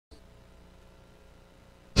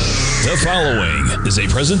The following is a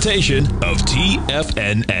presentation of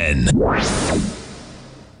TFNN.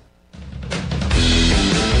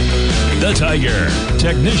 The Tiger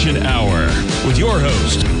Technician Hour with your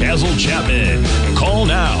host, Basil Chapman. Call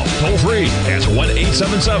now, toll free at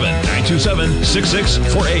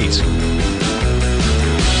 1-877-927-6648.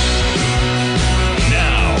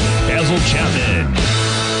 Now, Basil Chapman.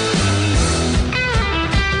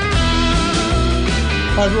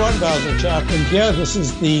 Hi everyone, Basil Chapman here. This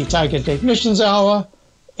is the Tiger Technicians Hour,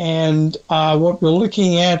 and what we're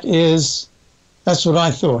looking at is, that's what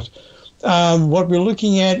I thought. What we're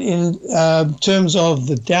looking at in terms of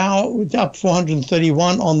the Dow, up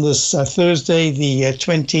 431 on this Thursday, the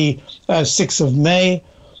 26th of May,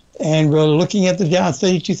 and we're looking at the Dow at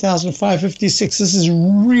 32,556. This is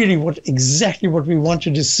really exactly what we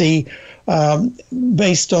wanted to see,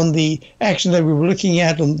 based on the action that we were looking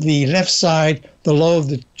at on the left side, the low of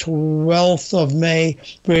the 12th of May,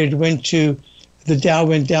 where the Dow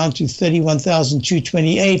went down to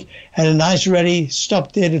 31,228, had a nice rally,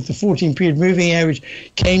 stopped dead at the 14-period moving average,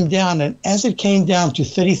 came down, and as it came down to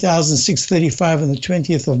 30,635 on the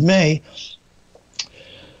 20th of May,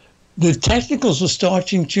 the technicals were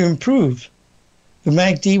starting to improve. The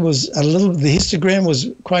MACD was the histogram was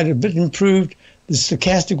quite a bit improved. The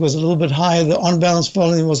stochastic was a little bit higher. The on-balance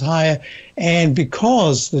volume was higher. And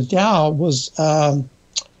because the Dow was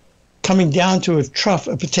coming down to a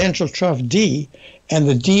potential trough D, and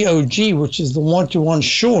the DOG, which is the one-to-one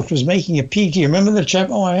short, was making a peak. Do you remember the chap?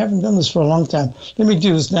 Oh, I haven't done this for a long time. Let me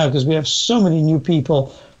do this now because we have so many new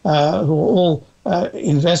people who are all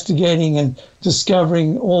investigating and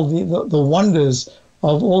discovering all the wonders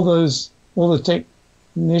of all the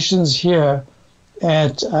technicians here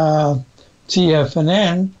at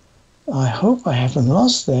TFNN. I hope I haven't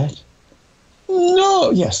lost that. No,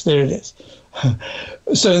 yes, there it is.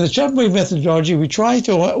 So in the Chapman wave methodology, we try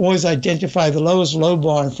to always identify the lowest low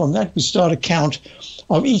bar, and from that we start a count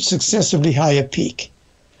of each successively higher peak.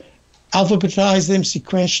 Alphabetize them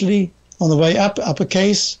sequentially on the way up,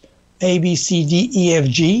 uppercase, A, B, C, D, E, F,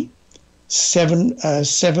 G,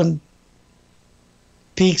 seven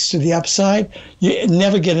peaks to the upside. You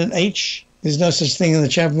never get an H. There's no such thing in the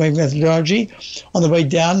Chapman wave methodology. On the way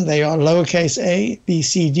down, they are lowercase a, B,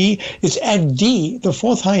 C, D. It's at D, the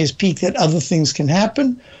fourth highest peak, that other things can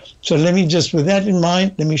happen. So with that in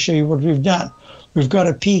mind, let me show you what we've done. We've got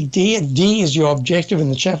a peak D. D is your objective in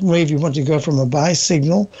the Chapman wave. You want to go from a buy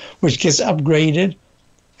signal, which gets upgraded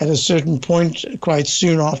at a certain point quite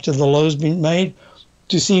soon after the low's been made,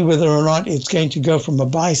 to see whether or not it's going to go from a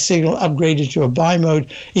buy signal upgraded to a buy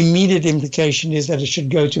mode. Immediate implication is that it should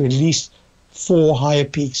go to at least 4 higher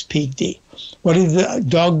peaks, peak D. What did the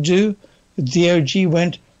dog do? The DOG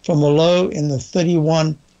went from a low in the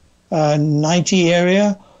 3190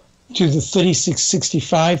 area to the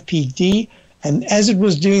 3665 peak D. And as it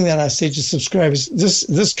was doing that, I said to subscribers,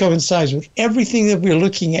 this coincides with everything that we're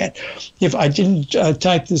looking at. If I didn't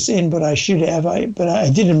type this in, but I should have, but I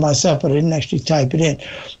did it myself, but I didn't actually type it in.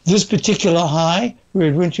 This particular high, where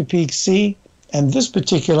it went to peak C, and this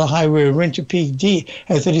particular high where it went to peak D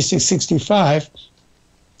at 3665,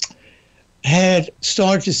 had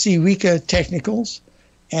started to see weaker technicals,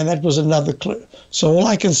 and that was another clue. So all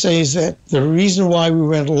I can say is that the reason why we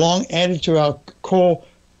went long, added to our core,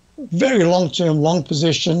 very long-term, long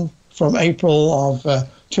position from April of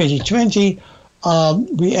 2020,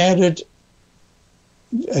 we added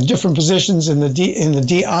different positions in the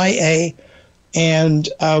DIA, and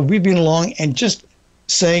we've been long and just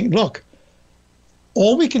saying, look,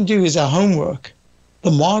 all we can do is our homework.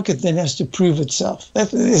 The market then has to prove itself.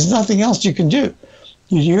 There's nothing else you can do.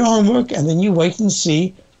 You do your homework, and then you wait and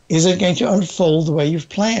see, is it going to unfold the way you've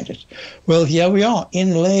planned it? Well, here we are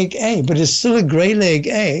in leg A, but it's still a gray leg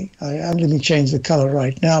A. Let me change the color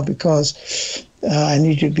right now because I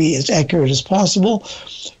need to be as accurate as possible.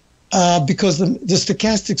 Because the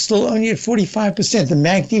stochastic's still only at 45%. The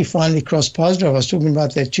MACD finally crossed positive. I was talking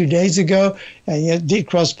about that 2 days ago, and it did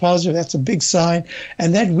cross positive. That's a big sign.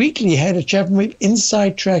 And that weekly had a Chapman wave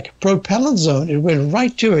inside track propellant zone. It went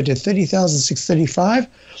right to it at 30,635,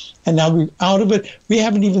 and now we're out of it. We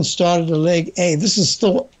haven't even started a leg A. This is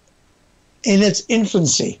still in its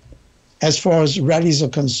infancy as far as rallies are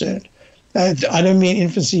concerned. I don't mean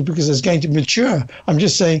infancy because it's going to mature. I'm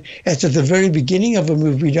just saying it's at the very beginning of a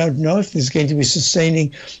move. We don't know if there's going to be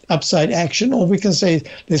sustaining upside action, or we can say,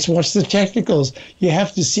 let's watch the technicals. You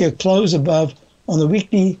have to see a close above, on the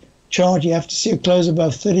weekly chart, you have to see a close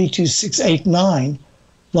above 32,689,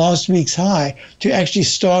 last week's high, to actually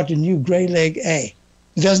start a new gray leg A.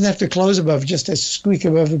 It doesn't have to close above, it just has to squeak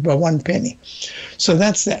above it by 1 penny. So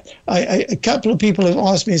that's that. A couple of people have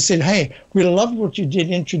asked me and said, hey, we loved what you did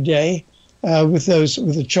intraday with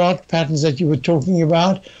the chart patterns that you were talking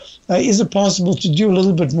about. Is it possible to do a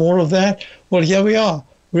little bit more of that? Well, here we are.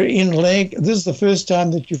 We're in leg. This is the first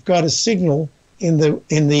time that you've got a signal in the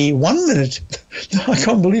 1 minute. I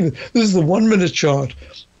can't believe it. This is the 1 minute chart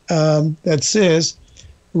that says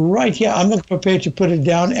right here. I'm not prepared to put a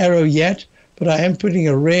down arrow yet, but I am putting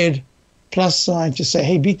a red plus sign to say,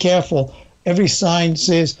 hey, be careful. Every sign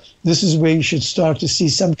says this is where you should start to see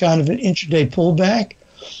some kind of an intraday pullback.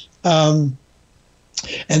 And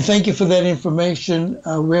thank you for that information.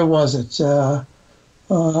 Where was it? A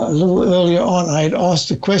little earlier on, I had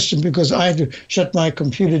asked a question because I had to shut my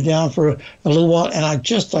computer down for a little while, and I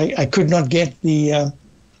could not get the.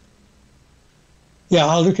 Yeah,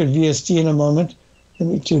 I'll look at VST in a moment. Let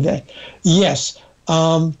me do that. Yes.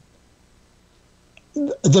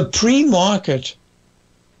 The pre-market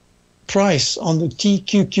price on the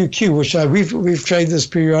TQQQ, which we've traded this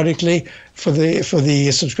periodically for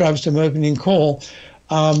the subscribers to my opening call.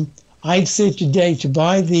 I'd say today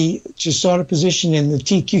to start a position in the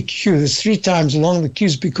TQQ that's 3 times along the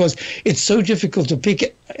Qs because it's so difficult to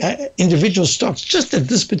pick individual stocks just at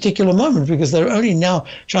this particular moment because they're only now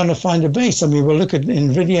trying to find a base. I mean, we'll look at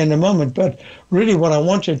NVIDIA in a moment, but really what I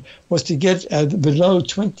wanted was to get below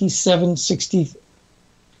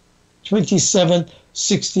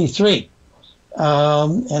 2763.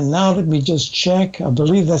 And now let me just check. I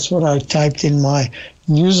believe that's what I typed in my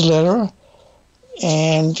newsletter.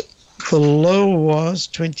 And the low was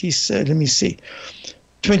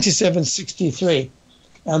 2763.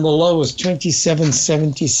 And the low was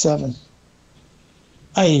 2777.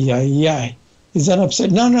 Ay. Is that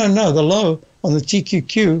upset? No. The low on the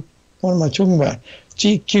TQQ, what am I talking about?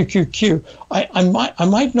 TQQQ. I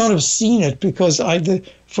might not have seen it because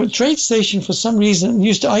for TradeStation, for some reason,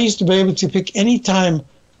 I used to be able to pick any time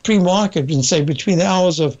pre-market and say between the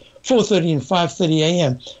hours of 4:30 and 5:30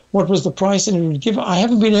 a.m. what was the price, and it would give. I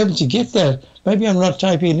haven't been able to get that. Maybe I'm not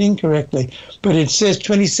typing it incorrectly, but it says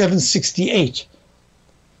 2768.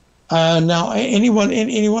 Now,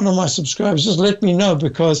 anyone of my subscribers, just let me know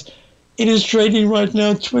because it is trading right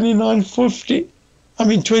now 29.50. I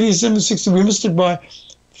mean 27.60. We missed it by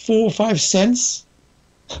 4 or 5 cents,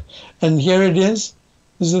 and here it is.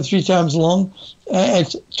 This is 3 times long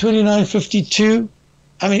at 29.52.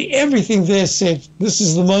 I mean, everything there said this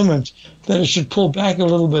is the moment that it should pull back a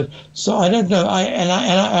little bit. So I don't know. I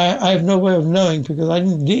have no way of knowing because I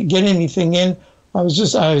didn't get anything in. I had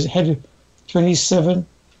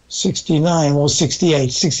 27.69 or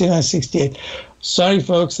 68, 69.68. Sorry,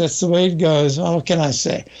 folks, that's the way it goes. What can I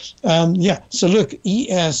say? So look,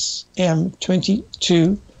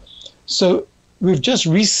 ESM22. So we've just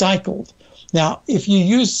recycled. Now, if you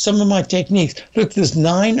use some of my techniques, look, there's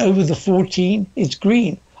 9 over the 14, it's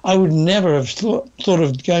green. I would never have thought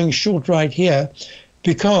of going short right here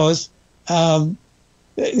because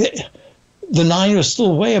the 9 was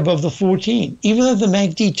still way above the 14, even though the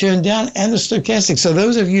MACD turned down and the stochastic. So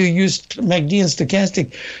those of you who use MACD and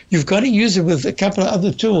stochastic, you've got to use it with a couple of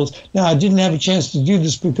other tools. Now, I didn't have a chance to do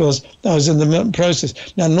this because I was in the process.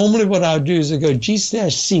 Now, normally what I would do is I go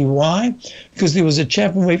G/C. Why? Because there was a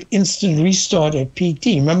Chapman wave instant restart at peak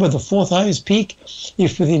D. Remember the 4th highest peak?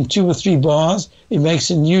 If within 2 or 3 bars, it makes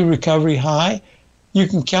a new recovery high. You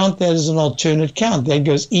can count that as an alternate count. That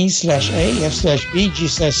goes E/A, F/B,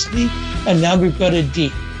 G/C, and now we've got a D.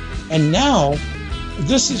 And now,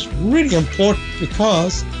 this is really important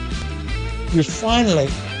because you finally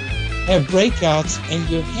have breakouts and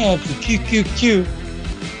you have the QQQ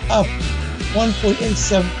up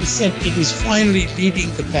 1.87%. It is finally leading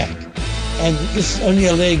the pack. And this is only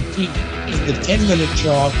a leg deep in the 10-minute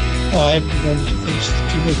chart. I haven't been able to finish the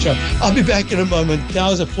 2-minute chart. I'll be back in a moment.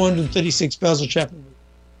 Dow's at 436, Basil Chapman.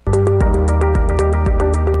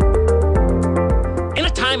 In a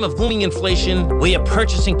time of booming inflation, where your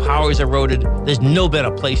purchasing power is eroded, there's no better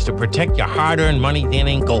place to protect your hard-earned money than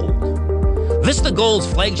in gold. Vista Gold's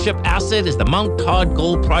flagship asset is the Mount Todd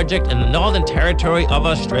Gold Project in the Northern Territory of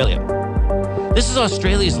Australia. This is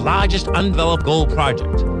Australia's largest undeveloped gold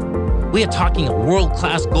project. We are talking a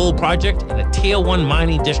world-class gold project in a Tier 1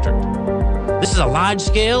 mining district. This is a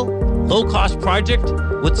large-scale, low-cost project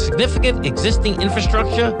with significant existing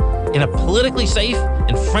infrastructure in a politically safe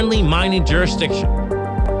and friendly mining jurisdiction.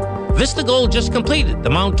 Vista Gold just completed the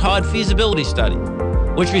Mount Todd feasibility study,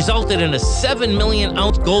 which resulted in a 7 million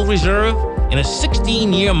ounce gold reserve and a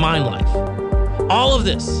 16-year mine life. All of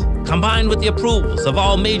this, combined with the approvals of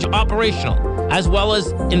all major operational as well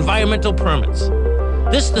as environmental permits.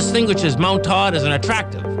 This distinguishes Mount Todd as an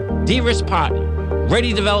attractive, de-risk partner,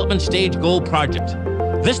 ready development stage gold project.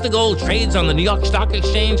 Vista Gold trades on the New York Stock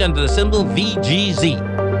Exchange under the symbol VGZ.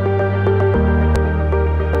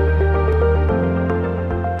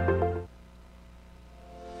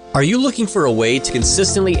 Are you looking for a way to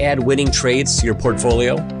consistently add winning trades to your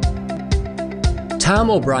portfolio? Tom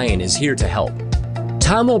O'Brien is here to help.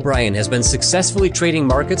 Tom O'Brien has been successfully trading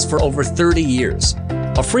markets for over 30 years.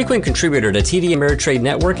 A frequent contributor to TD Ameritrade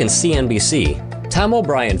Network and CNBC, Tom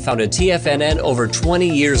O'Brien founded TFNN over 20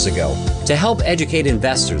 years ago to help educate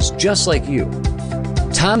investors just like you.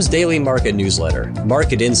 Tom's daily market newsletter,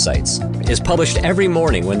 Market Insights, is published every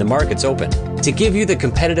morning when the markets open to give you the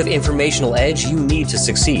competitive informational edge you need to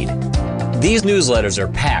succeed. These newsletters are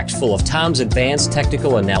packed full of Tom's advanced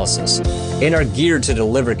technical analysis and are geared to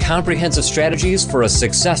deliver comprehensive strategies for a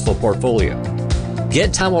successful portfolio.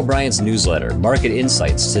 Get Tom O'Brien's newsletter, Market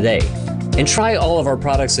Insights, today. And try all of our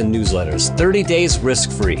products and newsletters 30 days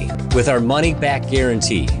risk-free with our money-back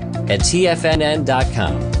guarantee at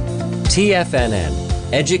TFNN.com.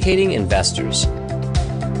 TFNN, educating investors.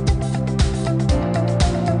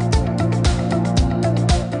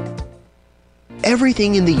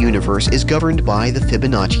 Everything in the universe is governed by the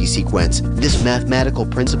Fibonacci sequence. This mathematical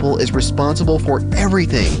principle is responsible for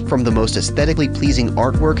everything from the most aesthetically pleasing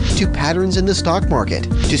artwork to patterns in the stock market.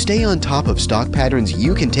 To stay on top of stock patterns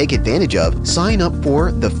you can take advantage of, sign up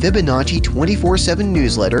for the Fibonacci 24/7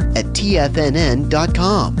 newsletter at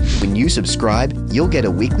TFNN.com. When you subscribe, you'll get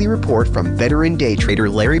a weekly report from veteran day trader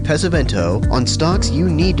Larry Pesavento on stocks you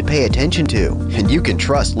need to pay attention to. And you can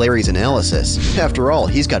trust Larry's analysis. After all,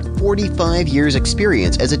 he's got 45 years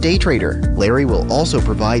experience as a day trader. Larry will also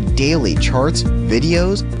provide daily charts,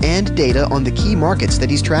 videos, and data on the key markets that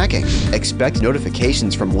he's tracking. Expect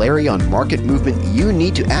notifications from Larry on market movement you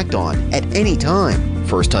need to act on at any time.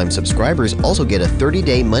 First-time subscribers also get a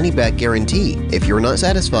 30-day money-back guarantee. If you're not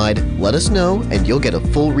satisfied, let us know and you'll get a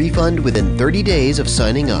full refund within 30 days of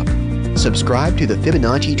signing up. Subscribe to the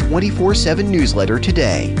Fibonacci 24/7 newsletter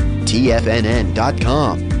today.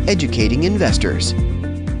 TFNN.com, educating investors.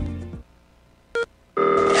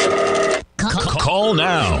 Call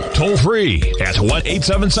now, toll free at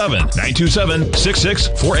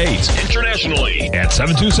 1-877-927-6648. Internationally at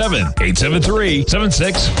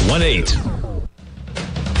 727-873-7618.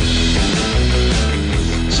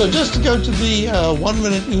 So just to go to the 1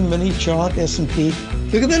 minute E-mini chart, S&P,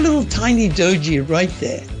 look at that little tiny doji right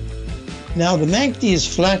there. Now the MACD is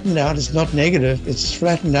flattened out. It's not negative. It's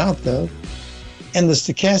flattened out though. And the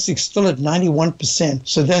stochastic's still at 91%.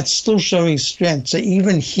 So that's still showing strength. So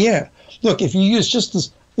even here, look, if you use just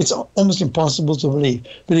this, it's almost impossible to believe.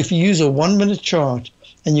 But if you use a 1 minute chart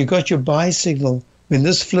and you got your buy signal when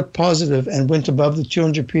this flipped positive and went above the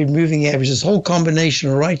 200 period moving average, this whole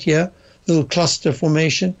combination right here, little cluster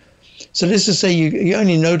formation. So let's just say you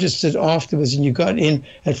only noticed it afterwards and you got in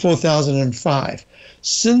at 4,005.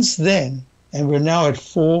 Since then, and we're now at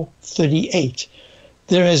 438,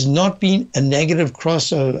 there has not been a negative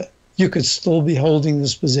crossover. You could still be holding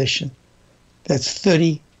this position. That's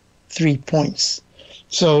 33 points.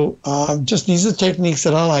 So just these are techniques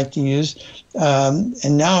that I like to use.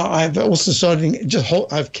 And now I've also started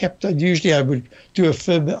usually I would do a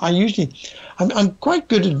fib. I'm quite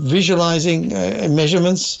good at visualizing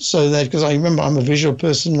measurements so that, because I remember I'm a visual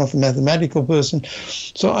person, not a mathematical person.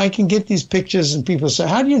 So I can get these pictures and people say,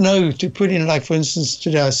 how do you know to put in, like for instance,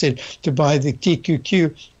 today I said to buy the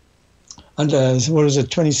TQQ under,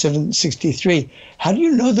 2763. How do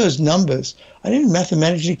you know those numbers? I didn't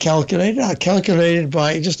mathematically calculate it. I calculated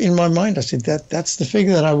by just in my mind. I said that's the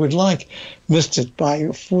figure that I would like. Missed it by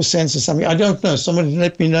 4 cents or something. I don't know. Someone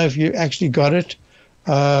let me know if you actually got it.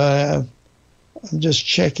 I'm just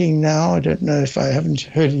checking now. I don't know if I haven't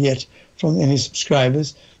heard it yet from any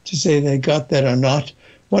subscribers to say they got that or not.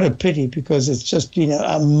 What a pity, because it's just been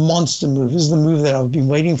a monster move. This is the move that I've been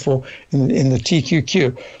waiting for in the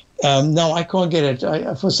TQQ. No, I can't get it.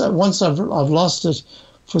 Once I've lost it,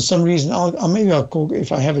 for some reason, maybe I'll call,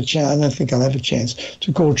 if I have a chance. I don't think I'll have a chance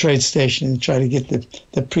to call TradeStation and try to get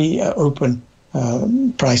the pre-open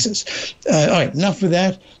prices. All right, enough with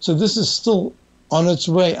that. So this is still on its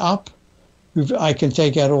way up. I can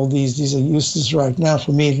take out all these. These are useless right now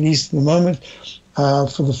for me, at least at the moment,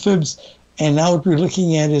 for the fibs. And now what we're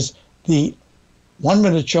looking at is the 1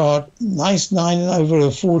 minute chart, nice 9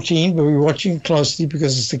 over 14, but we're watching closely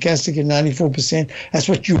because the stochastic at 94%. That's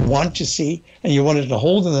what you want to see, and you want it to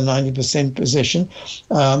hold in the 90% position.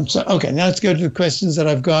 Okay, now let's go to the questions that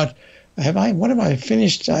I've got. What have I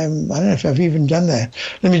finished? I don't know if I've even done that.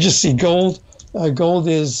 Let me just see. Gold. Gold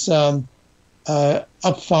is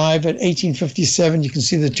up 5 at 1857. You can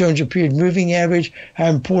see the 200-period moving average, how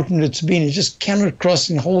important it's been. It just cannot cross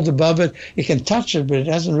and hold above it. It can touch it, but it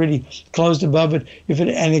hasn't really closed above it.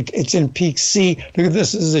 It's in peak C. Look at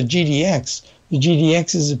this. This is a GDX. The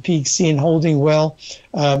GDX is a peak C and holding well.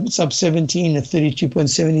 It's up 17 at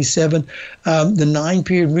 32.77. The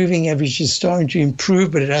 9-period moving average is starting to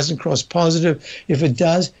improve, but it hasn't crossed positive. If it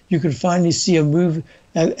does, you could finally see a move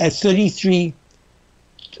at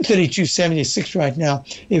 32.76 right now.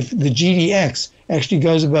 If the GDX actually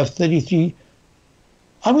goes above 33,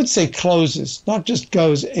 I would say closes, not just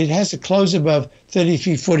goes. It has to close above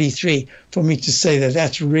 33.43 for me to say that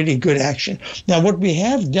that's really good action. Now, what we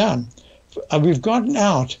have done, we've gotten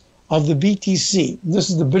out of the BTC. This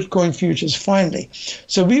is the Bitcoin futures, finally.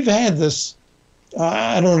 So we've had this,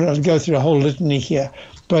 I don't want to go through a whole litany here,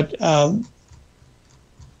 but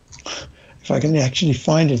if I can actually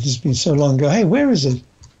find it, it's been so long ago. Hey, where is it?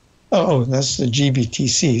 Oh, that's the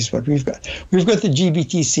GBTC is what we've got. We've got the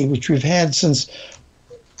GBTC, which we've had since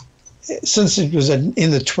it was in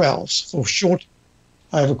the 12s for short.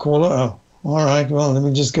 I have a caller. Oh, all right. Well, let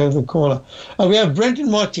me just go to the caller. We have Brent and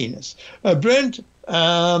Martinez. Brent,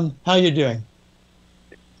 how are you doing?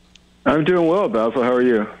 I'm doing well, Basil. How are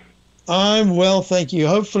you? I'm well, thank you.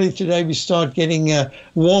 Hopefully today we start getting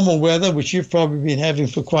warmer weather, which you've probably been having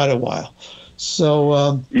for quite a while.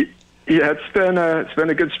 So. Yeah, it's been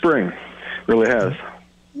a good spring, it really has.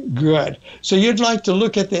 Good. So you'd like to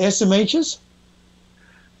look at the SMHs?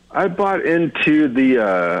 I bought into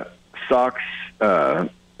the SOX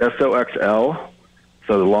SOXL,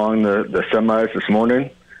 so along the semis this morning.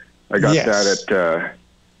 I got that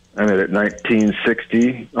at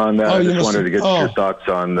 1960 on that. I just wanted to get your thoughts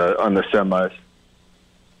on the semis.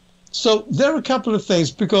 So there are a couple of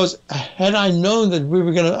things, because had I known that we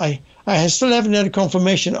were going to, I still haven't had a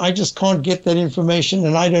confirmation. I just can't get that information,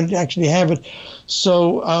 and I don't actually have it.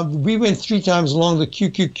 So we went 3 times along the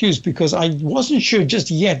QQQs because I wasn't sure just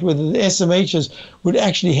yet whether the SMHs would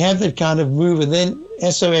actually have that kind of move, and then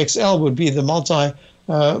SOXL would be the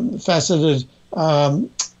multi-faceted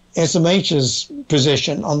SMHs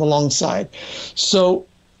position on the long side. So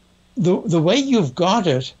the way you've got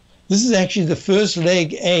it, this is actually the first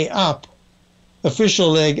leg A up, official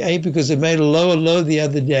leg A, because it made a lower low the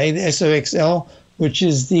other day, the SOXL, which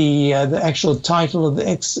is the actual title of the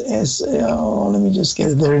XS. Let me just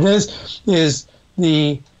get it. There it is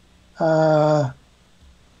the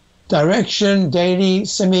direction daily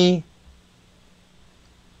semi-bull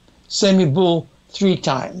 3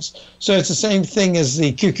 times. So it's the same thing as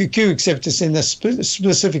the QQQ, except it's in the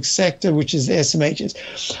specific sector, which is the SMHs.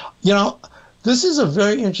 You know, this is a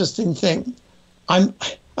very interesting thing.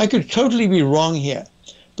 I could totally be wrong here,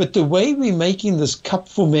 but the way we're making this cup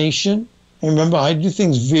formation, and remember I do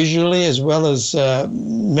things visually as well as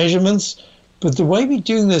measurements, but the way we're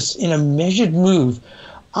doing this in a measured move,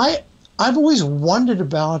 I've always wondered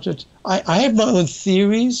about it. I have my own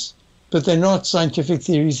theories, but they're not scientific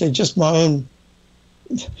theories. They're just my own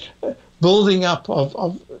building up of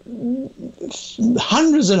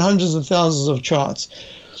hundreds and hundreds of thousands of charts.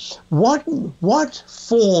 What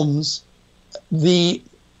forms the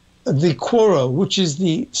quora, which is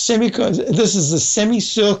this is the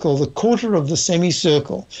semicircle, the quarter of the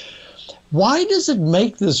semicircle. Why does it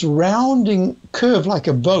make this rounding curve like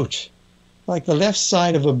a boat, like the left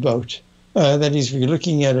side of a boat? That is, if you're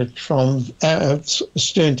looking at it from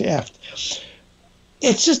stern to aft.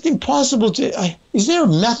 It's just impossible to. Is there a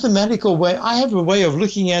mathematical way? I have a way of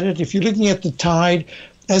looking at it. If you're looking at the tide,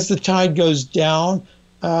 as the tide goes down,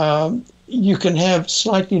 you can have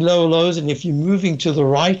slightly lower lows, and if you're moving to the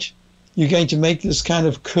right, you're going to make this kind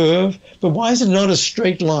of curve. But why is it not a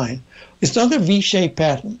straight line? It's not a V-shaped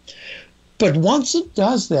pattern. But once it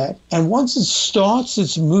does that, and once it starts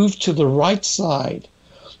its move to the right side,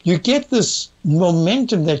 you get this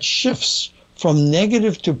momentum that shifts from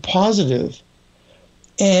negative to positive.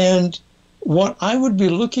 And what I would be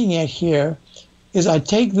looking at here is I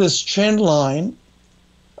take this trend line.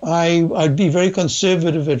 I'd be very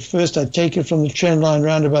conservative at first. I'd take it from the trend line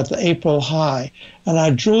around about the April high, and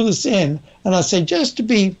I'd draw this in, and I'd say, just to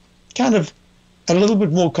be kind of a little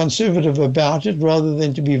bit more conservative about it rather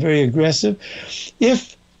than to be very aggressive,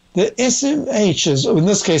 if the SMHs, or in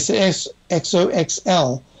this case the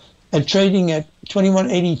XOXL, are trading at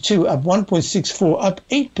 2182, up 1.64, up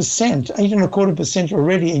 8%, 8.25%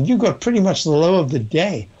 already, and you got pretty much the low of the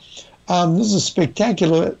day. This is a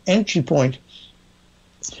spectacular entry point.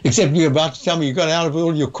 Except you're about to tell me you got out of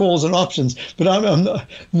all your calls and options. But in the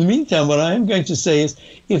meantime, what I am going to say is,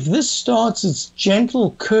 if this starts its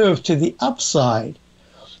gentle curve to the upside,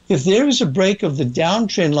 if there is a break of the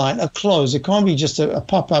downtrend line, a close, it can't be just a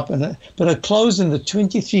pop-up, but a close in the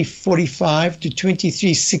 2345 to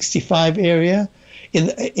 2365 area.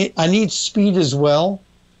 I need speed as well.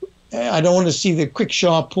 I don't want to see the quick,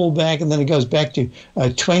 sharp pullback and then it goes back to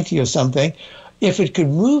 20 or something. If it could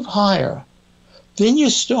move higher, then you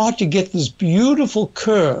start to get this beautiful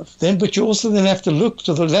curve. But you also then have to look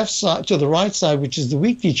to the left side, to the right side, which is the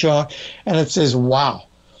weekly chart, and it says, wow.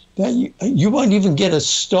 You won't even get a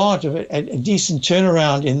start of a decent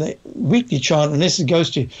turnaround in the weekly chart unless it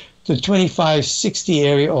goes to the 2560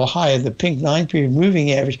 area or higher, the pink 9-period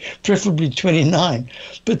moving average, preferably 29.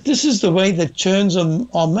 But this is the way that turns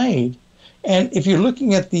are made. And if you're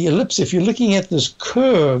looking at the ellipse, if you're looking at this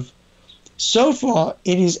curve, so far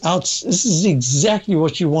it is out. This is exactly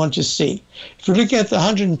what you want to see. If you look at the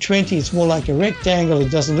 120, it's more like a rectangle.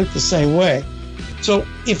 It doesn't look the same way. So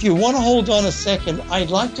if you want to hold on a second,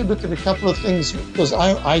 I'd like to look at a couple of things because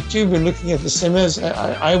I too been looking at the semis.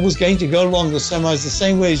 I was going to go along the semis the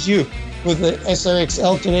same way as you with the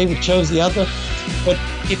SOXL today. We chose the other. But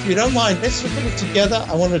if you don't mind, let's look at it together.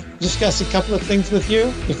 I want to discuss a couple of things with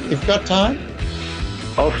you, if you've got time.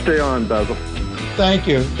 I'll stay on, Basil. Thank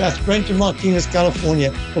you. That's Brent in Martinez,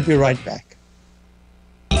 California. We'll be right back.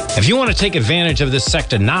 If you want to take advantage of this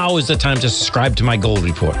sector, now is the time to subscribe to my Gold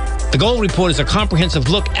Report. The Gold Report is a comprehensive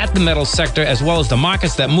look at the metals sector as well as the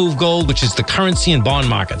markets that move gold, which is the currency and bond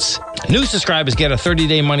markets. New subscribers get a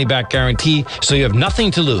 30-day money-back guarantee, so you have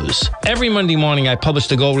nothing to lose. Every Monday morning, I publish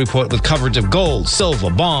the Gold Report with coverage of gold, silver,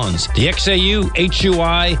 bonds, the XAU,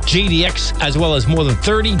 HUI, JDX, as well as more than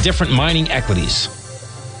 30 different mining equities.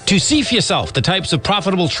 To see for yourself the types of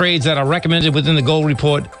profitable trades that are recommended within the Gold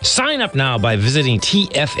Report, sign up now by visiting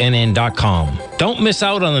TFNN.com. Don't miss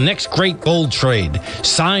out on the next great gold trade.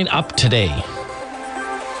 Sign up today.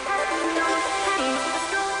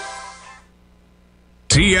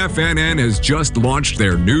 TFNN has just launched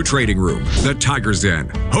their new trading room, the Tiger's Den.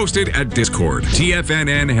 Hosted at Discord,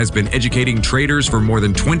 TFNN has been educating traders for more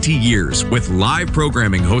than 20 years with live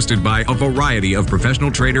programming hosted by a variety of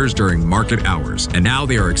professional traders during market hours. And now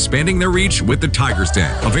they are expanding their reach with the Tiger's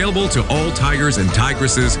Den, available to all tigers and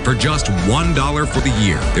tigresses for just $1 for the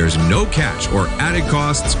year. There's no catch or added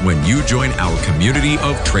costs when you join our community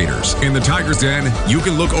of traders. In the Tiger's Den, you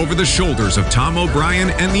can look over the shoulders of Tom O'Brien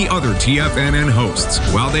and the other TFNN hosts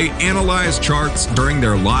while they analyze charts during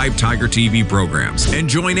their live Tiger TV programs, and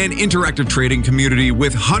join an interactive trading community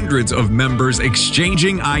with hundreds of members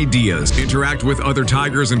exchanging ideas. Interact with other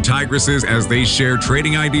tigers and tigresses as they share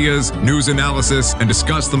trading ideas, news analysis, and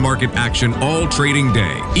discuss the market action all trading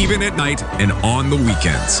day, even at night and on the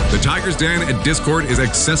weekends. The Tiger's Den at Discord is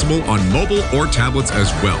accessible on mobile or tablets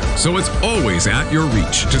as well, so it's always at your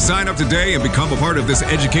reach. To sign up today and become a part of this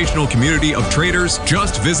educational community of traders,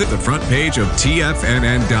 just visit the front page of TFNN.com.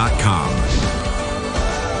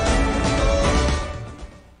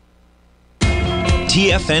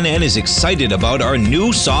 TFNN is excited about our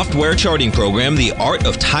new software charting program, The Art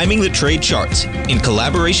of Timing the Trade Charts. In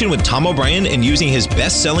collaboration with Tom O'Brien and using his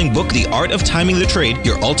best-selling book, The Art of Timing the Trade,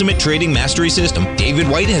 Your Ultimate Trading Mastery System, David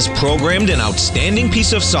White has programmed an outstanding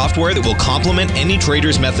piece of software that will complement any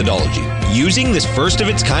trader's methodology. Using this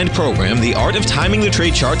first-of-its-kind program, The Art of Timing the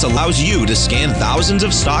Trade Charts allows you to scan thousands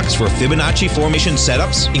of stocks for Fibonacci formation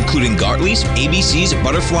setups, including Gartley's, ABCs,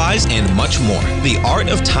 butterflies, and much more. The Art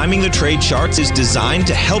of Timing the Trade Charts is designed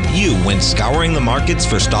to help you when scouring the markets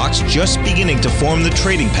for stocks just beginning to form the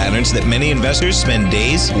trading patterns that many investors spend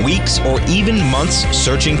days, weeks, or even months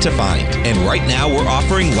searching to find. And right now, we're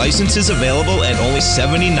offering licenses available at only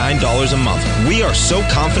 $79 a month. We are so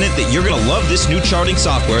confident that you're going to love this new charting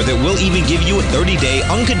software that will even give you a 30-day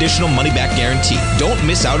unconditional money-back guarantee. Don't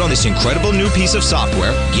miss out on this incredible new piece of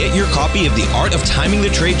software. Get your copy of The Art of Timing the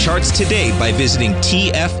Trade Charts today by visiting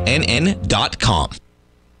TFNN.com.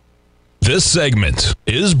 This segment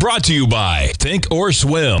is brought to you by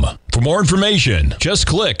Thinkorswim. For more information, just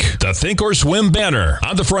click the Thinkorswim banner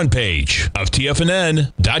on the front page of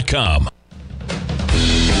TFNN.com.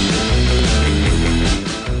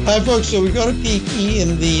 Hi, folks. So we got a peek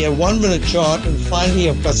in the 1-minute chart, and finally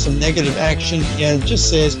I've got some negative action here. It just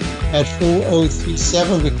says at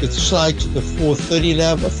 4037 we could slide to the 430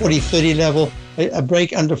 level, 4030 level. A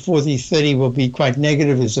break under 4030 will be quite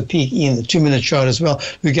negative. There's a peak in the 2-minute chart as well.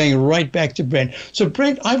 We're going right back to Brent. So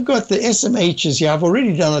Brent, I've got the SMHs here. I've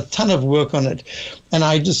already done a ton of work on it, and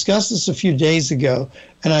I discussed this a few days ago,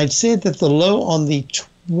 and I'd said that the low on the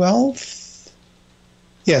 12th,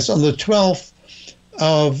 yes, on the 12th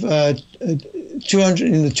of 200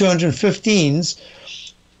 in the 215s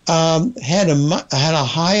had a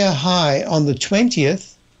higher high on the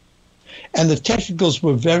 20th, and the technicals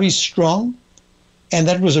were very strong. and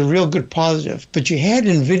that was a real good positive. But you had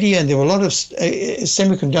NVIDIA, and there were a lot of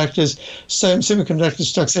semiconductor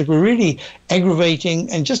stocks that were really aggravating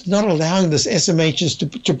and just not allowing this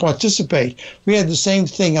SMHs to participate. We had the same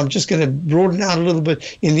thing. I'm just going to broaden out a little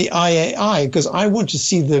bit in the IAI, because I want to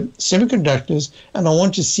see the semiconductors and I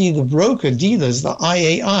want to see the broker dealers, the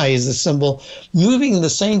IAI is the symbol, moving in the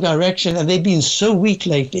same direction, and they've been so weak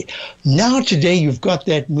lately. Now today you've got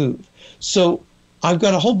that move. So I've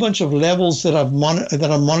got a whole bunch of levels that I'm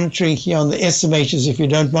monitoring here on the SMHs, if you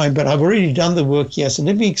don't mind, but I've already done the work here. So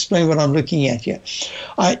let me explain what I'm looking at here.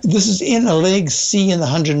 This is in a leg C in the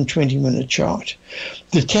 120-minute chart.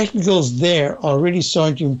 The technicals there are already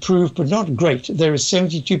starting to improve, but not great. There is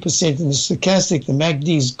 72% in the stochastic. The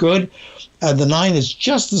MACD is good. The 9 is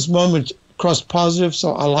just this moment cross positive,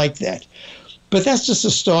 so I like that. But that's just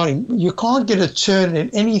a starting. You can't get a turn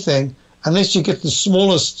in anything unless you get the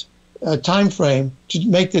smallest time frame to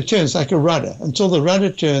make the turn. It's like a rudder. Until the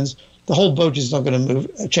rudder turns, the whole boat is not going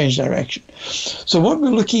to change direction. So what we're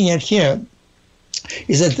looking at here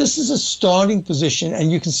is that this is a starting position,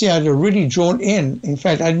 and you can see I'd already drawn in. In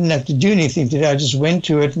fact, I didn't have to do anything today. I just went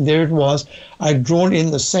to it, and there it was. I'd drawn in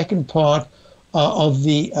the second part of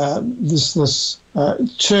the this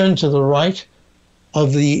turn to the right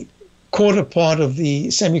of the quarter part of the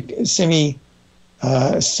semicircle.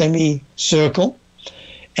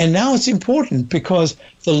 And now it's important because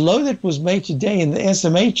the low that was made today in the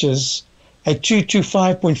SMHs at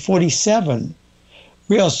 225.47,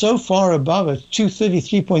 we are so far above it,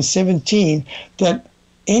 233.17, that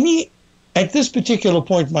at this particular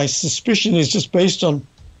point, my suspicion is just based on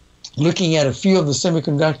looking at a few of the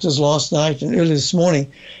semiconductors last night and early this morning,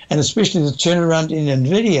 and especially the turnaround in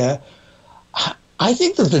NVIDIA. I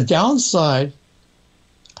think that the downside,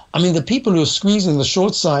 the people who are squeezing the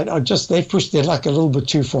short side are they've pushed their luck a little bit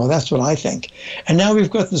too far. That's what I think. And now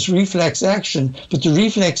we've got this reflex action, but the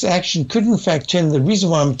reflex action could in fact turn. The reason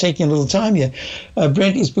why I'm taking a little time here,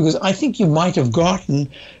 Brent, is because I think you might have gotten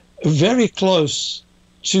very close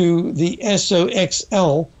to the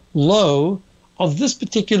SOXL low of this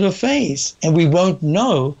particular phase. And we won't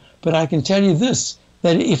know, but I can tell you this,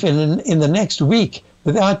 that if in the next week,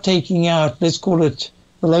 without taking out, let's call it,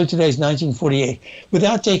 the low today is 1948.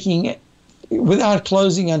 Without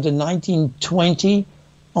closing under 1920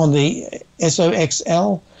 on the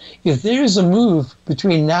SOXL, if there is a move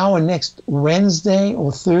between now and next Wednesday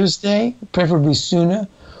or Thursday, preferably sooner,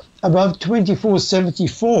 above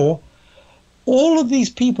 2474, all of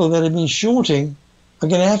these people that have been shorting are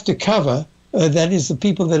going to have to cover. That is the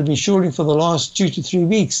people that have been shorting for the last 2 to 3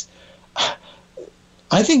 weeks.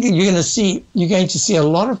 I think that you're going to see a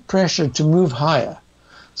lot of pressure to move higher.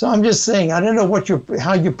 So I'm just saying, I don't know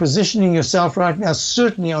how you're positioning yourself right now.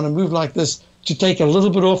 Certainly on a move like this, to take a little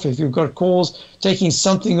bit off if you've got calls, taking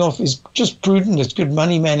something off is just prudent. It's good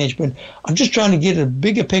money management. I'm just trying to get a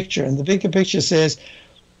bigger picture, and the bigger picture says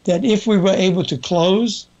that if we were able to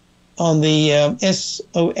close on the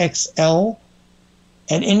SOXL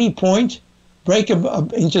at any point, break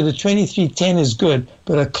into the 2310 is good,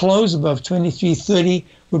 but a close above 2330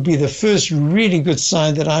 would be the first really good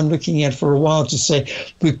sign that I'm looking at for a while to say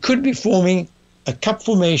we could be forming a cup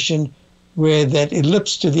formation where that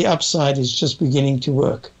ellipse to the upside is just beginning to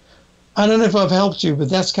work. I don't know if I've helped you, but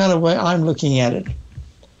that's kind of where I'm looking at it.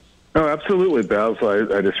 No, absolutely,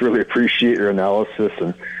 Basil. I just really appreciate your analysis.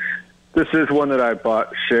 And this is one that I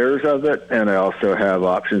bought shares of it, and I also have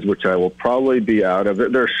options, which I will probably be out of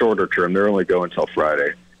it. They're shorter term. They're only going until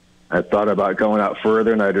Friday. I thought about going out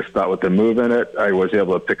further, and I just thought with the move in it, I was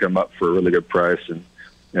able to pick them up for a really good price. And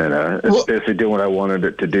it's basically doing what I wanted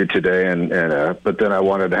it to do today. But then I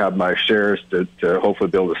wanted to have my shares to hopefully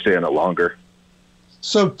be able to stay in it longer.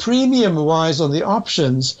 So premium-wise on the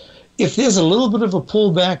options, if there's a little bit of a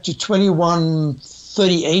pullback to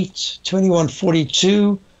 2138,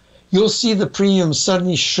 2142, you'll see the premium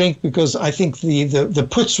suddenly shrink because I think the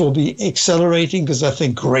puts will be accelerating because I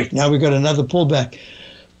think, great, now we've got another pullback.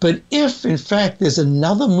 But if, in fact, there's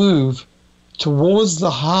another move towards the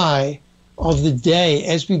high of the day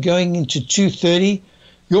as we're going into 230,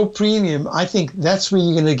 your premium, I think that's where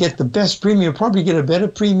you're going to get the best premium. You'll probably get a better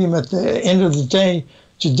premium at the end of the day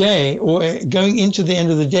today or going into the end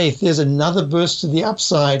of the day if there's another burst to the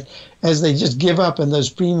upside as they just give up and those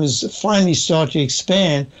premiums finally start to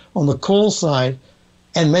expand on the call side.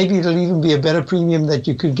 And maybe it'll even be a better premium that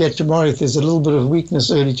you could get tomorrow if there's a little bit of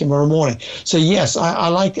weakness early tomorrow morning. So yes, I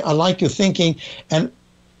like your thinking. And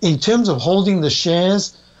in terms of holding the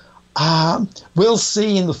shares, we'll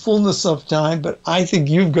see in the fullness of time. But I think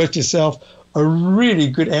you've got yourself a really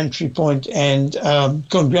good entry point, and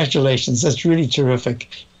congratulations. That's really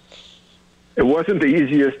terrific. It wasn't the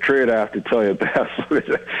easiest trade, I have to tell you, Basil.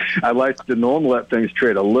 I like to normally let things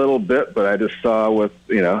trade a little bit, but I just saw with,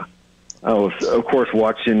 I was, of course,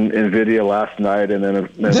 watching NVIDIA last night and then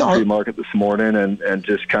the pre-market this morning and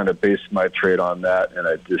just kind of based my trade on that.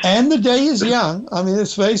 And the day is young. I mean,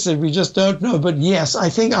 let's face it, we just don't know. But yes, I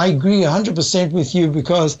think I agree 100% with you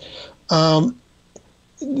because the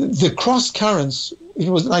cross currents, it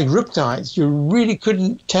was like riptides. You really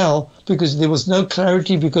couldn't tell because there was no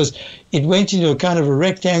clarity because it went into a kind of a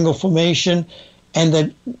rectangle formation, and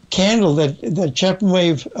that candle, that Chapman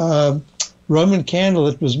wave Roman candle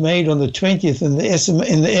that was made on the 20th in the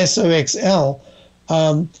SOXL,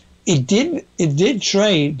 it did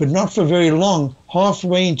trade, but not for very long,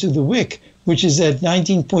 halfway into the wick, which is at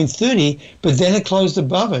 19.30, but then it closed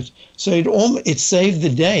above it. So it saved the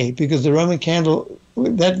day because the Roman candle,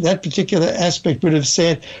 that particular aspect would have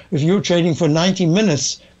said, if you're trading for 90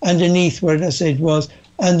 minutes underneath, what did I say it was,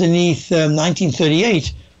 underneath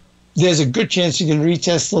 1938, there's a good chance you can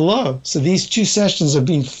retest the low. So these two sessions have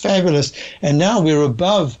been fabulous. And now we're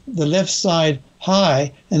above the left side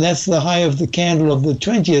high, and that's the high of the candle of the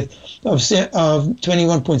 20th of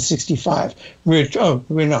 21.65. We're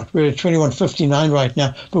not. We're at 21.59 right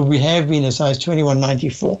now, but we have been as high as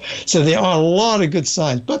 21.94. So there are a lot of good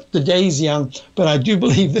signs. But the day's young, but I do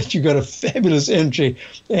believe that you got a fabulous entry,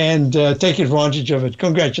 and take advantage of it.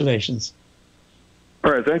 Congratulations.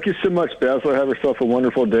 All right. Thank you so much, Basil. Have yourself a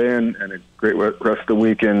wonderful day and a great rest of the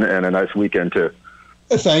weekend and a nice weekend, too.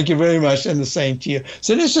 Thank you very much, and the same to you.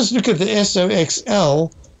 So let's just look at the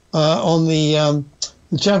SOXL on the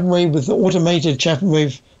Chapman wave with the automated Chapman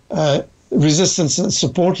wave resistance and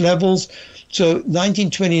support levels. So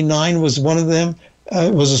 1929 was one of them.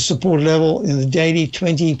 Was a support level in the daily.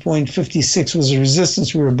 20.56 was a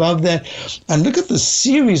resistance. We were above that. And look at the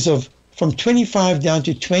series of from 25 down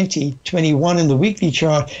to 20, 21 in the weekly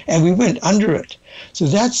chart, and we went under it. So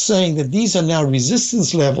that's saying that these are now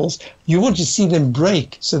resistance levels. You want to see them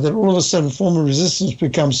break so that all of a sudden former resistance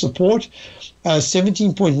becomes support.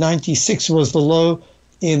 17.96 was the low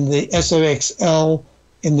in the SOXL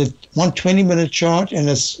in the 120-minute chart, and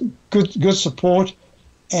it's good support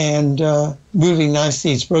and moving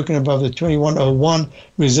nicely. It's broken above the 21.01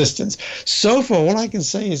 resistance. So far, all I can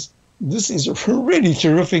say is this is a really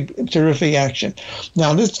terrific action.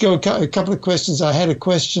 Now, let's go a couple of questions. I had a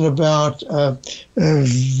question about what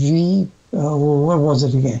was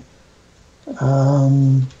it again?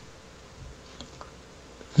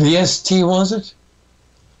 VST, was it?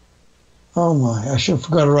 Oh, my. I should have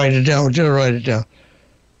forgot to write it down. Did I write it down?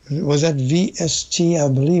 Was that VST? I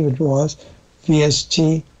believe it was.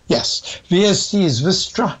 VST. Yes. VST is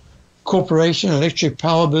Vistra Corporation, electric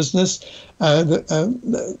power business.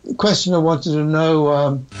 The questioner wanted to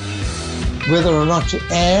know whether or not to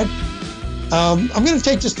add. I'm going to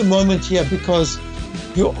take just a moment here because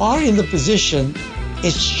you are in the position.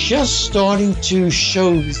 It's just starting to show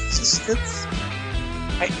resistance.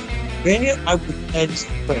 I would add the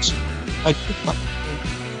question. I put my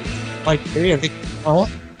area electric power.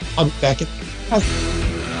 I'll be back in.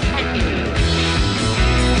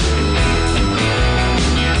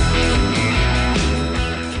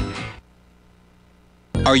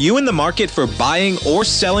 Are you in the market for buying or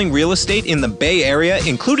selling real estate in the Bay Area,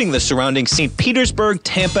 including the surrounding St. Petersburg,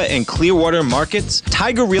 Tampa, and Clearwater markets?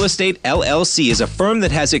 Tiger Real Estate LLC is a firm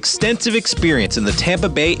that has extensive experience in the Tampa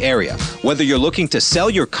Bay area. Whether you're looking to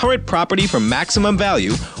sell your current property for maximum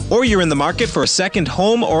value, or you're in the market for a second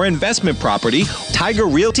home or investment property, Tiger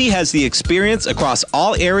Realty has the experience across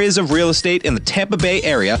all areas of real estate in the Tampa Bay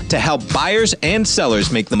area to help buyers and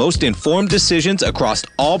sellers make the most informed decisions across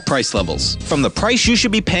all price levels. From the price you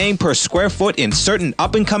should be paying per square foot in certain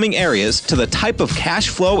up-and-coming areas to the type of cash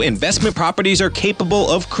flow investment properties are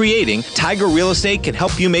capable of creating, Tiger Real Estate can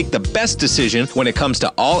help you make the best decision when it comes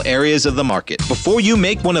to all areas of the market. Before you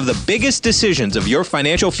make one of the biggest decisions of your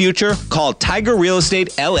financial future, call Tiger Real Estate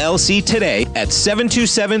LLC today at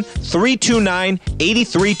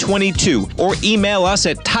 727-329-8322 or email us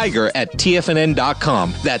at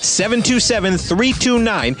tiger@tfnn.com. That's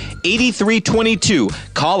 727-329-8322.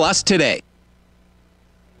 Call us today.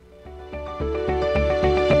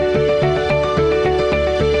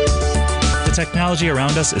 The technology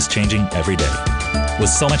around us is changing every day. With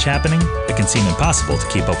so much happening, it can seem impossible to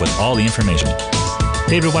keep up with all the information.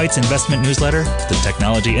 David White's investment newsletter, The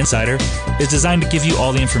Technology Insider, is designed to give you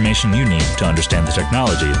all the information you need to understand the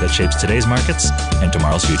technology that shapes today's markets and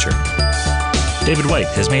tomorrow's future. David White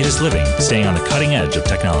has made his living staying on the cutting edge of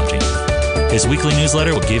technology. His weekly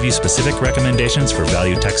newsletter will give you specific recommendations for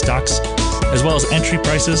value tech stocks, as well as entry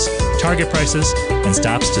prices, target prices, and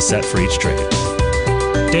stops to set for each trade.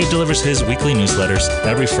 Dave delivers his weekly newsletters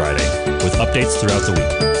every Friday with updates throughout the week.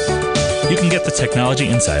 You can get the Technology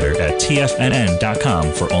Insider at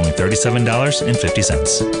TFNN.com for only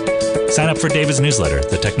 $37.50. Sign up for David's newsletter,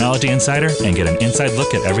 The Technology Insider, and get an inside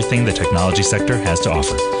look at everything the technology sector has to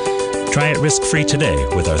offer. Try it risk-free today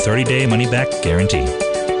with our 30-day money-back guarantee.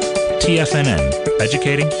 TFNN,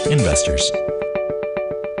 educating investors.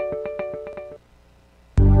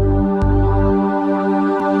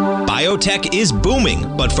 Biotech is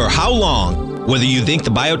booming, but for how long? Whether you think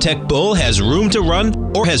the biotech bull has room to run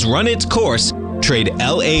or has run its course, trade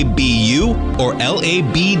LABU or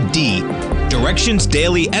LABD. Direction's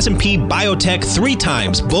daily S&P Biotech 3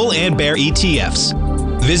 times bull and bear ETFs.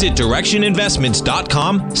 Visit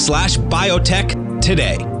directioninvestments.com/biotech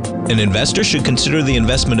today. An investor should consider the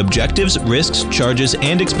investment objectives, risks, charges,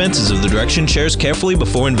 and expenses of the Direction shares carefully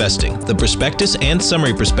before investing. The prospectus and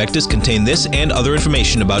summary prospectus contain this and other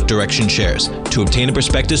information about Direction shares. To obtain a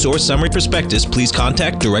prospectus or summary prospectus, please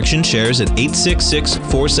contact Direction shares at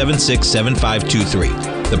 866-476-7523.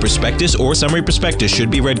 The prospectus or summary prospectus should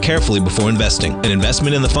be read carefully before investing. An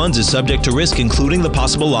investment in the funds is subject to risk, including the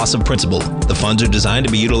possible loss of principal. The funds are designed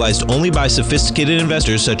to be utilized only by sophisticated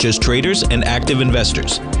investors such as traders and active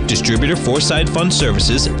investors. Distributor Foreside Fund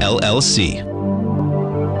Services, LLC.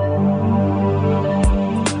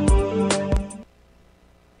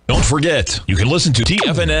 Don't forget, you can listen to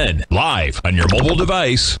TFNN live on your mobile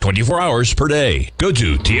device 24 hours per day. Go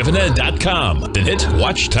to TFNN.com, then hit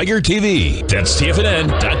Watch Tiger TV. That's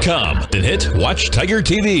TFNN.com, then hit Watch Tiger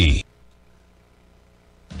TV.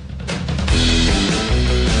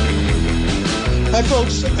 Hi,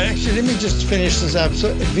 folks. Actually, let me just finish this up.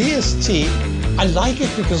 So, VST, I like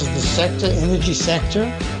it because of the sector, energy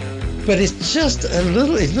sector, but it's just a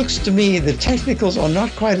little, it looks to me the technicals are not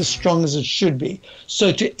quite as strong as it should be.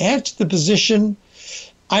 So to add to the position,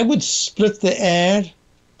 I would split the add.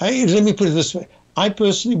 Let me put it this way. I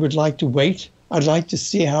personally would like to wait. I'd like to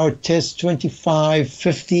see how it tests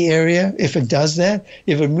 25.50 area. If it does that,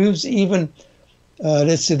 if it moves even,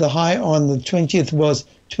 let's say the high on the 20th was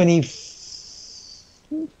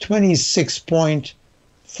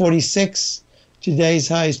 26.46. Today's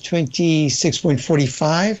high is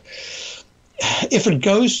 26.45. If it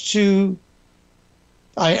goes to,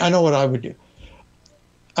 I know what I would do.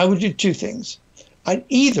 I would do two things. I'd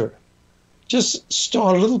either just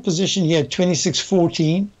start a little position here at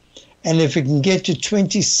 26.14, and if it can get to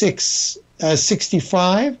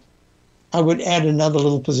 26.65, I would add another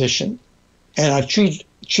little position, and I treat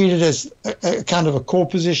it as a kind of a core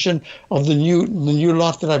position of the new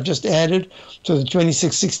lot that I've just added. So the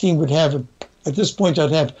 26.16 would have at this point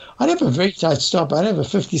I'd have a very tight stop. I'd have a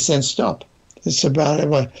 50-cent stop. It's about a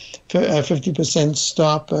 50%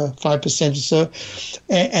 stop, 5% or so.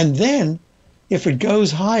 And then if it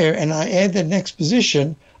goes higher and I add the next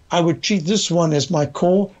position, I would treat this one as my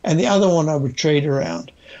core and the other one I would trade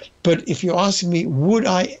around. But if you're asking me, would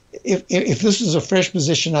I, if this is a fresh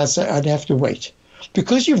position, I'd say I'd have to wait.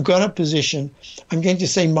 Because you've got a position, I'm going to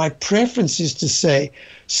say my preference is to say,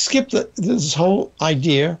 skip this whole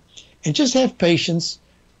idea and just have patience.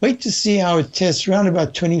 Wait to see how it tests around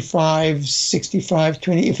about 25, 65,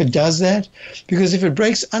 20, if it does that. Because if it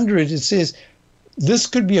breaks under it, it says this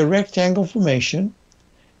could be a rectangle formation.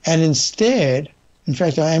 And instead, in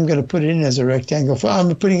fact, I am going to put it in as a rectangle.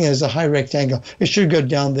 I'm putting it as a high rectangle. It should go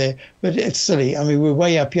down there, but it's silly. I mean, we're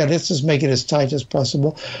way up here. Let's just make it as tight as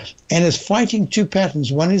possible. And it's fighting two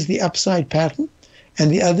patterns. One is the upside pattern, and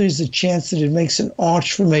the other is the chance that it makes an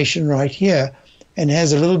arch formation right here and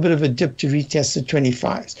has a little bit of a dip to retest the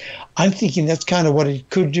 25s. I'm thinking that's kind of what it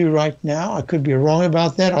could do right now. I could be wrong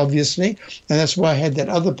about that, obviously, and that's why I had that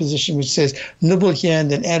other position which says nibble here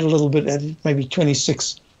and then add a little bit at maybe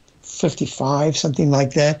 26.55, something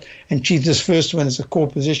like that, and treat this first one as a core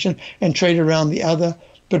position and trade around the other.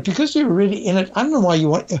 But because you're already in it, I don't know why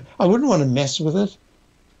I wouldn't want to mess with it.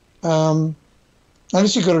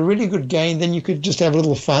 Unless you've got a really good gain, then you could just have a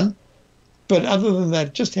little fun. But other than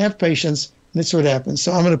that, just have patience. That's what happens.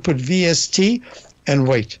 So I'm going to put VST and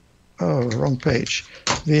wait. Oh, wrong page.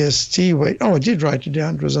 VST, wait. Oh, I did write it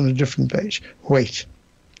down. It was on a different page. Wait.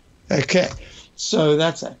 Okay. So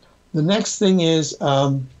that's that. The next thing is,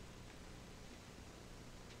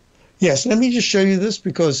 yes, let me just show you this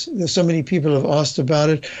because there's so many people have asked about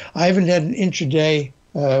it. I haven't had an intraday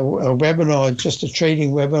a webinar, just a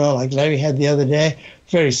trading webinar like Larry had the other day.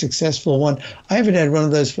 Very successful one. I haven't had one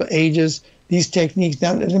of those for ages. These techniques,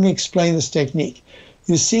 now let me explain this technique.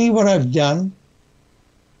 You see what I've done?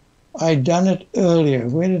 I'd done it earlier.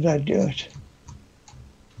 Where did I do it?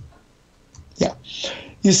 Yeah.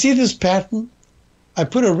 You see this pattern? I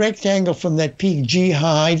put a rectangle from that peak G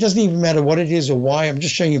high. It doesn't even matter what it is or why. I'm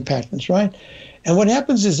just showing you patterns, right? And what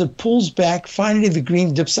happens is it pulls back. Finally, the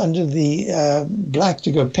green dips under the black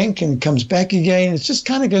to go pink and comes back again. It's just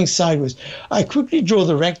kind of going sideways. I quickly draw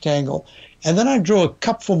the rectangle, and then I draw a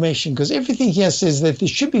cup formation, because everything here says that there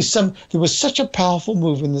should be there was such a powerful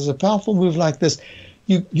move. When there's a powerful move like this,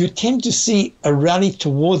 you tend to see a rally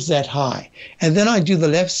towards that high. And then I do the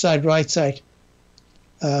left side, right side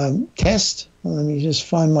test. Let me just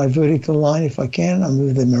find my vertical line if I can. I'll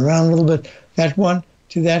move them around a little bit. That one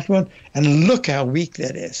to that one. And look how weak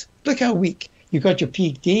that is. Look how weak. You got your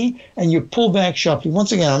peak D and you pull back sharply.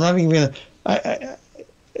 Once again, I'm not even going to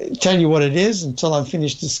tell you what it is until I'm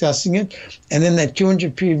finished discussing it. And then that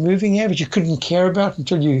 200 period moving average you couldn't care about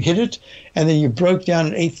until you hit it. And then you broke down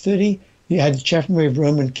at 8:30. You had the Chapman wave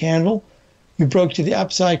Roman candle. You broke to the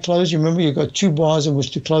upside close. You remember you got 2 bars in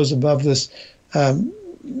which to close above this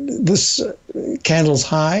candle's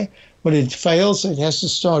high. Well, it fails, so it has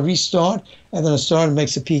to restart, and then it starts and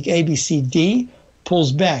makes a peak A, B, C, D,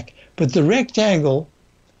 pulls back. But the rectangle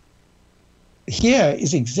here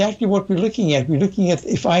is exactly what we're looking at. We're looking at,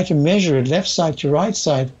 if I had to measure it left side to right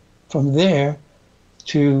side, from there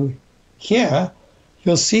to here,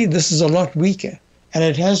 you'll see this is a lot weaker, and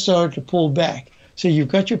it has started to pull back. So you've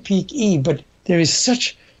got your peak E, but there is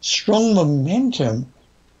such strong momentum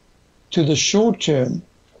to the short term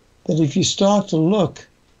that if you start to look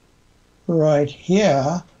right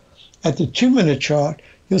here at the 2-minute chart,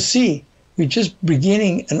 you'll see we're just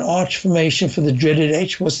beginning an arch formation for the dreaded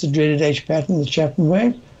H. What's the dreaded H pattern? The Chapman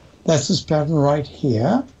wave. That's this pattern right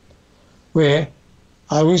here, where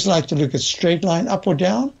I always like to look at straight line up or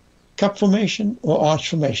down, cup formation, or arch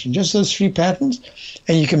formation. Just those 3 patterns,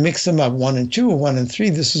 and you can mix them up, 1 and 2 or 1 and 3.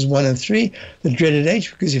 This is 1 and 3, the dreaded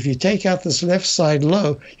H, because if you take out this left side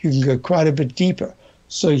low, you can go quite a bit deeper.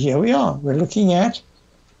 So here we are. We're looking at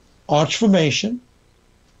arch formation.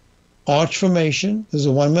 Arch formation. There's a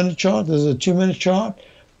 1-minute chart. There's a 2-minute chart.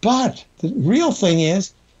 But the real thing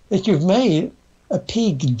is that you've made a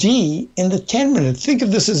peak D in the 10-minute. Think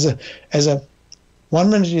of this as a 1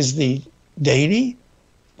 minute is the daily.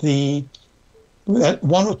 The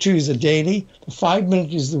 1 or 2 is the daily. The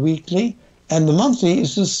 5-minute is the weekly. And the monthly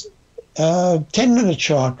is this 10-minute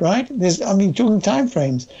chart, right? Talking time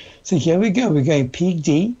frames. So here we go. We're going peak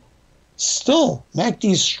D. Still,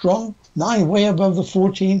 MACD is strong, 9 way above the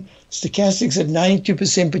 14. Stochastics at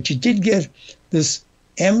 92%, but you did get this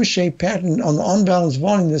M-shaped pattern on the on-balance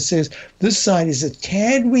volume that says this side is a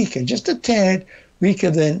tad weaker, just a tad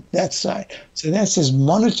weaker than that side. So that says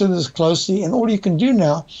monitor this closely, and all you can do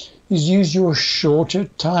now is use your shorter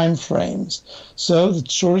time frames. So the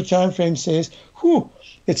shorter time frame says,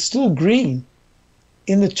 it's still green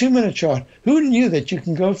in the 2-minute chart. Who knew that you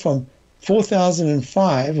can go from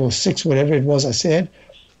 4,005 or 6, whatever it was I said,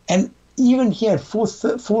 and even here at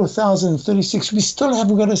 4,036, we still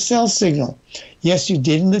haven't got a sell signal. Yes, you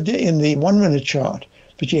did in the 1-minute chart,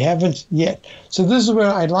 but you haven't yet. So this is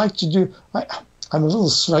where I'd like to do. I'm a little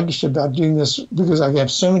sluggish about doing this because I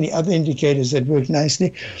have so many other indicators that work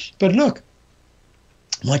nicely. But look,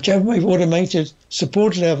 my Chapman wave automated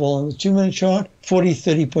support level on the 2-minute chart,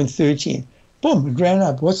 40.30.13. Boom, it ran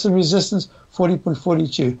up. What's the resistance?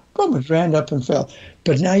 40.42. Boom, it ran up and fell.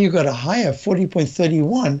 But now you've got a higher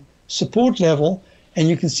 40.31 support level, and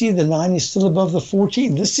you can see the 9 is still above the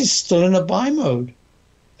 14. This is still in a buy mode.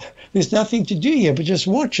 There's nothing to do here, but just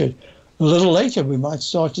watch it. A little later, we might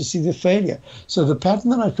start to see the failure. So the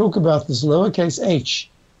pattern that I talk about, this lowercase h,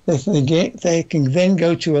 they can then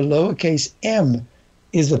go to a lowercase m,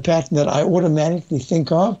 is the pattern that I automatically think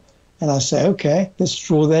of, and I say, okay, let's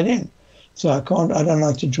draw that in. So I don't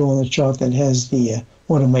like to draw on the chart that has the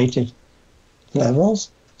automated levels,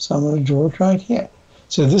 so I'm going to draw it right here.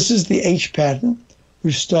 So this is the H pattern.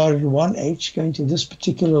 We've started 1H going to this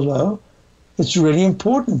particular low. It's really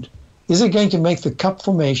important. Is it going to make the cup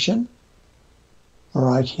formation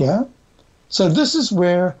right here? So this is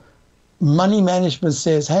where money management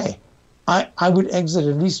says, hey, I would exit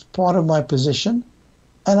at least part of my position,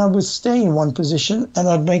 and I would stay in one position, and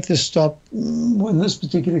I'd make the stop, in this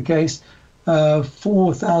particular case,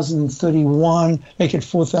 4,031, make it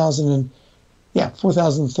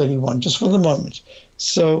 4,031, just for the moment.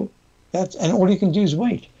 So and all you can do is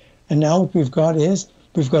wait. And now what we've got is,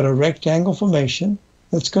 we've got a rectangle formation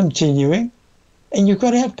that's continuing, and you've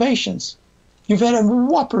got to have patience. You've had a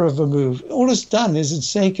whopper of a move. All it's done is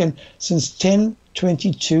it's taken since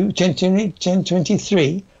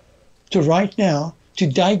 1023 to right now to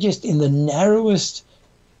digest in the narrowest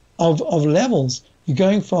of levels. You're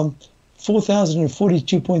going from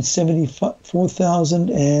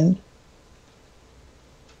 4,042.75,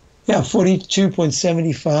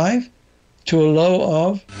 42.75 to a low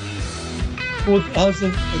of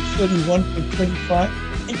 4,031.25,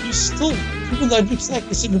 and you're still, even though it looks like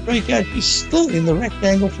it's in the breakout, you're still in the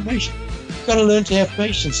rectangle formation. You've got to learn to have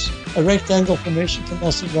patience. A rectangle formation can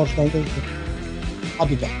also be longer than I'll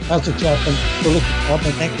be back. Basil Chapman. We'll look at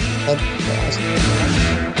Chapman next.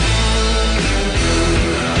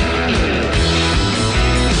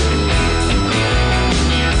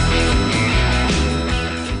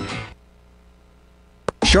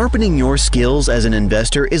 Sharpening your skills as an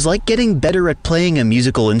investor is like getting better at playing a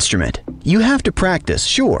musical instrument. You have to practice,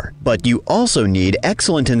 sure, but you also need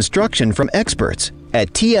excellent instruction from experts.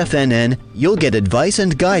 At TFNN, you'll get advice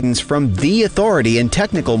and guidance from the authority in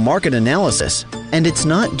technical market analysis. And it's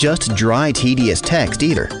not just dry, tedious text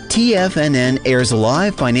either. TFNN airs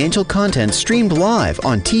live financial content streamed live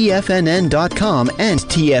on TFNN.com and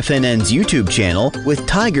TFNN's YouTube channel with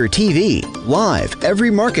Tiger TV, live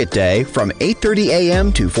every market day from 8:30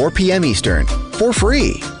 a.m. to 4 p.m. Eastern, for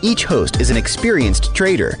free. Each host is an experienced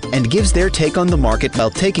trader and gives their take on the market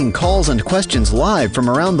while taking calls and questions live from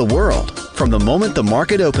around the world. From the moment the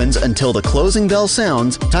market opens until the closing bell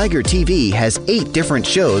sounds, Tiger TV has 8 different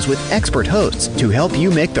shows with expert hosts to help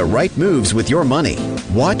you make the right moves with your money.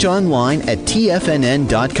 Watch online at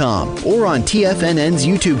TFNN.com or on TFNN's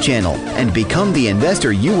YouTube channel and become the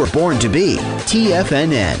investor you were born to be.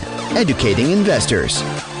 TFNN, educating investors.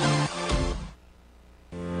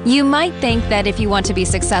 You might think that if you want to be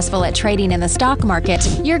successful at trading in the stock market,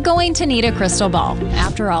 you're going to need a crystal ball.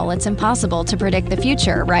 After all, it's impossible to predict the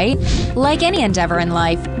future, right? Like any endeavor in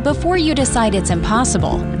life, before you decide it's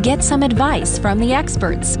impossible, get some advice from the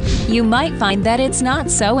experts. You might find that it's not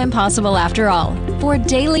so impossible after all. For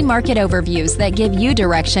daily market overviews that give you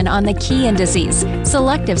direction on the key indices,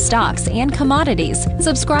 selective stocks, and commodities,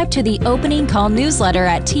 subscribe to the Opening Call newsletter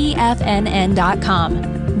at TFNN.com.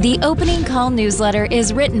 The Opening Call newsletter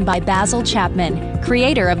is written by Basil Chapman,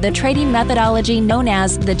 creator of the trading methodology known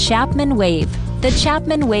as the Chapman Wave. The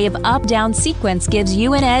Chapman Wave up-down sequence gives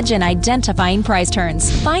you an edge in identifying price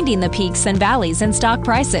turns, finding the peaks and valleys in stock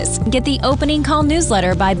prices. Get the Opening Call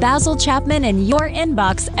newsletter by Basil Chapman in your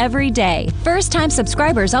inbox every day. First-time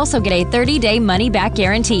subscribers also get a 30-day money-back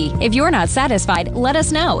guarantee. If you're not satisfied, let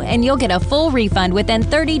us know, and you'll get a full refund within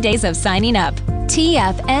 30 days of signing up.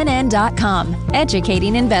 TFNN.com,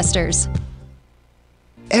 educating investors.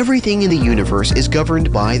 Everything in the universe is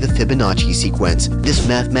governed by the Fibonacci sequence. This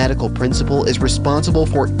mathematical principle is responsible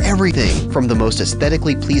for everything from the most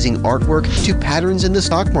aesthetically pleasing artwork to patterns in the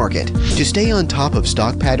stock market. To stay on top of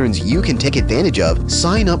stock patterns you can take advantage of,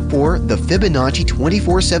 sign up for the Fibonacci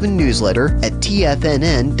 24/7 newsletter at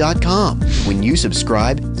TFNN.com. When you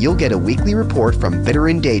subscribe, you'll get a weekly report from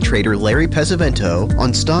veteran day trader Larry Pesavento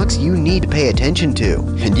on stocks you need to pay attention to.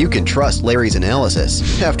 And you can trust Larry's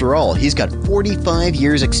analysis. After all, he's got 45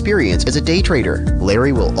 years experience as a day trader.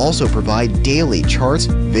 Larry will also provide daily charts,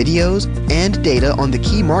 videos, and data on the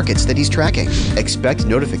key markets that he's tracking. Expect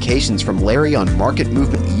notifications from Larry on market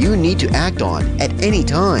movement you need to act on at any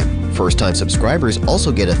time. First-time subscribers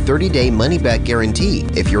also get a 30-day money-back guarantee.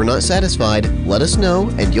 If you're not satisfied, let us know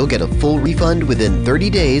and you'll get a full refund within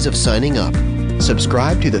 30 days of signing up.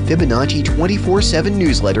 Subscribe to the Fibonacci 24/7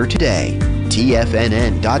 newsletter today.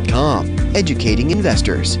 TFNN.com, educating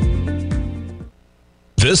investors.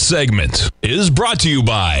 This segment is brought to you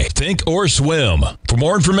by Thinkorswim. For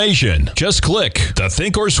more information, just click the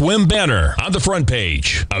Thinkorswim banner on the front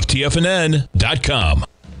page of TFNN.com.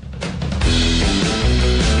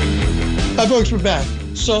 Hi, folks, we're back.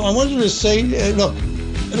 So I wanted to say, look,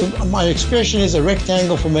 my expression is a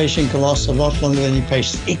rectangle formation can last a lot longer than your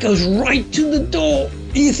patience. It goes right to the door,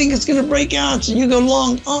 and you think it's going to break out, so you go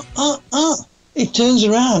long, It turns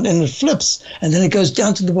around and it flips, and then it goes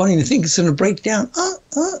down to the bottom, and you think it's going to break down.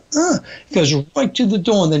 It goes right to the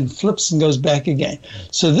door and then flips and goes back again.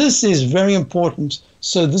 So this is very important.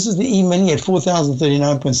 So this is the E-mini at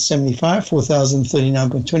 4,039.75,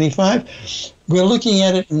 4,039.25. We're looking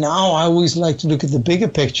at it now. I always like to look at the bigger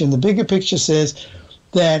picture, and the bigger picture says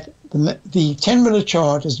that the 10-minute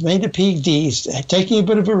chart has made a peak D, is taking a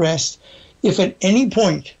bit of a rest. If at any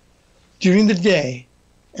point during the day,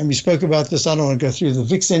 and we spoke about this, I don't want to go through the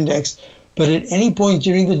VIX index, but at any point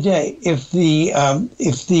during the day, if the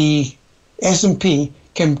S&P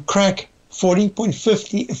can crack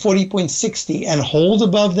 40.50, 40.60 and hold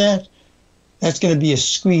above that, that's going to be a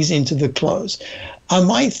squeeze into the close.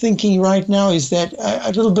 My thinking right now is that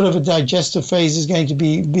a little bit of a digestive phase is going to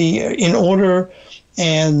be in order,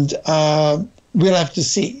 and we'll have to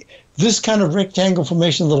see. This kind of rectangle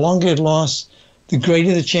formation, the longer it lasts, the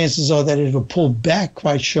greater the chances are that it will pull back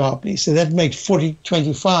quite sharply. So that makes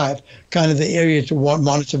 40.25 kind of the area to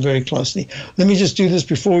monitor very closely. Let me just do this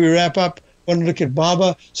before we wrap up. I want to look at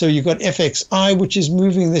BABA. So you've got FXI, which is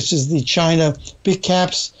moving. This is the China big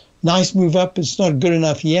caps. Nice move up. It's not good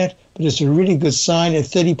enough yet, but it's a really good sign at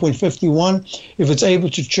 30.51. If it's able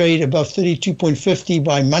to trade above 32.50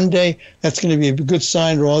 by Monday, that's going to be a good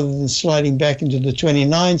sign rather than sliding back into the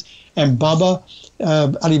 29s. And BABA,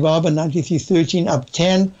 Alibaba 93.13, up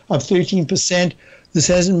 10, up 13%. This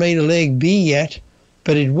hasn't made a leg B yet,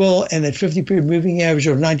 but it will. And that 50-period moving average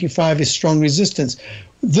of 95 is strong resistance.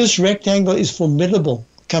 This rectangle is formidable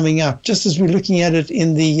coming up. Just as we're looking at it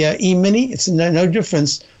in the E-mini, it's no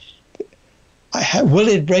difference. Will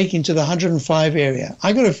it break into the 105 area?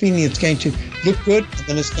 I got a feeling it's going to look good, and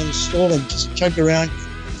then it's going to stall and just chug around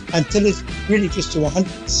until it really gets to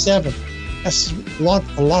 107. That's a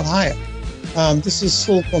lot higher. This is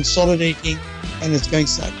still consolidating, and it's going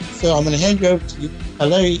south. So I'm going to hand you over to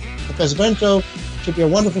Larry Pesavento. Should be a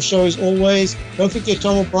wonderful show as always. Don't forget,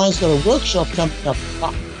 Tom O'Brien's got a workshop coming up.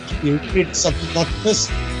 Should be really something like this.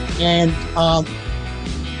 And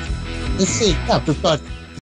let's see. Yeah, we've got